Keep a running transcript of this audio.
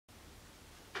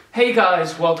Hey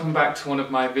guys, welcome back to one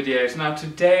of my videos. Now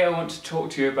today I want to talk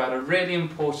to you about a really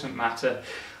important matter.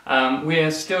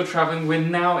 We're still traveling, we're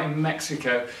now in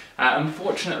Mexico.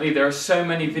 Unfortunately there are so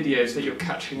many videos that you're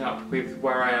catching up with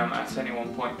where I am at any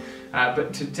one point.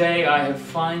 But today I have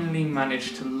finally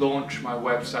managed to launch my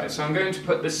website. So I'm going to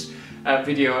put this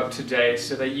video up today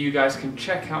so that you guys can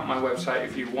check out my website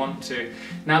if you want to.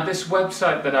 Now this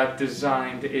website that I've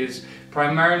designed is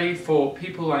primarily for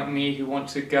people like me who want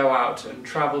to go out and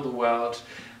travel the world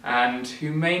and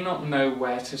who may not know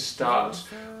where to start,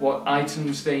 what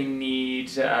items they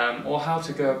need, or how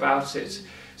to go about it.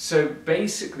 So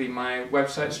basically my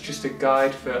website's just a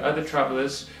guide for other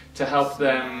travelers to help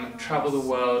them travel the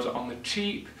world on the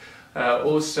cheap.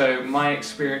 Also, my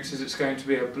experiences, it's going to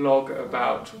be a blog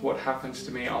about what happens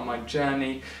to me on my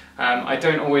journey. I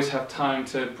don't always have time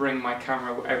to bring my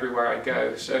camera everywhere I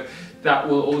go, so that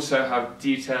will also have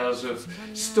details of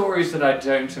stories that I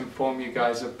don't inform you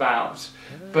guys about.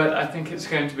 But I think it's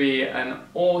going to be an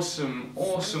awesome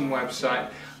website.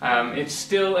 It's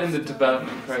still in the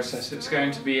development process. It's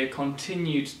going to be a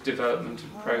continued development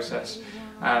process.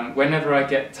 Whenever I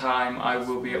get time, I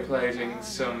will be uploading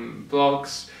some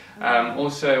blogs.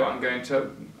 Also, I'm going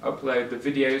to upload the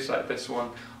videos like this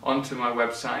one onto my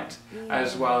website,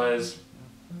 as well as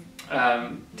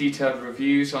detailed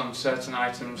reviews on certain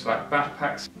items like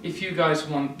backpacks. If you guys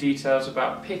want details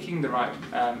about picking the right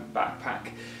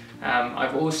backpack,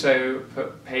 I've also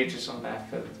put pages on there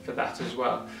for that as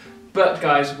well. But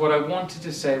guys, what I wanted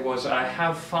to say was I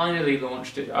have finally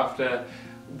launched it after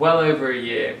well over a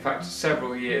year, in fact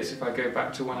several years if I go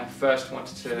back to when I first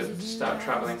wanted to start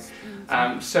travelling.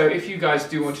 So if you guys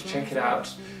do want to check it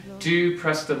out, do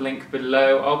press the link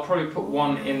below. I'll probably put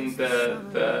one in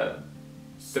the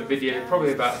video,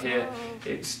 probably about here.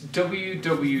 It's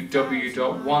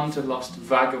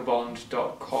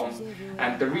www.wanderlostvagabond.com,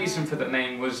 and the reason for the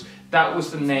name was that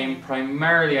was the name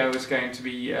primarily I was going to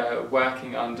be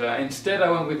working under. Instead I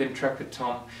went with Intrepid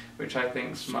Tom, which I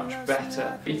think is much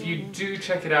better. If you do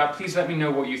check it out, please let me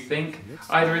know what you think,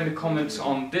 either in the comments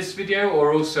on this video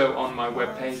or also on my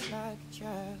webpage.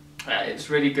 It's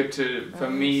really good for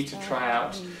me to try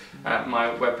out my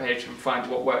webpage and find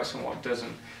what works and what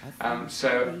doesn't.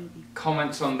 So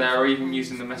comments on there or even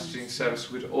using the messaging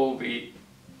service would all be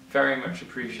very much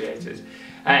appreciated.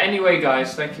 Anyway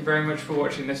guys, thank you very much for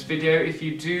watching this video. If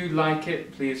you do like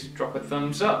it, please drop a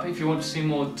thumbs up. If you want to see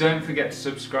more, don't forget to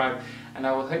subscribe, and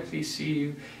I will hopefully see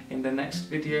you in the next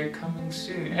video coming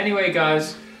soon. Anyway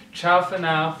guys, ciao for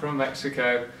now from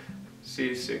Mexico. See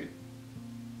you soon.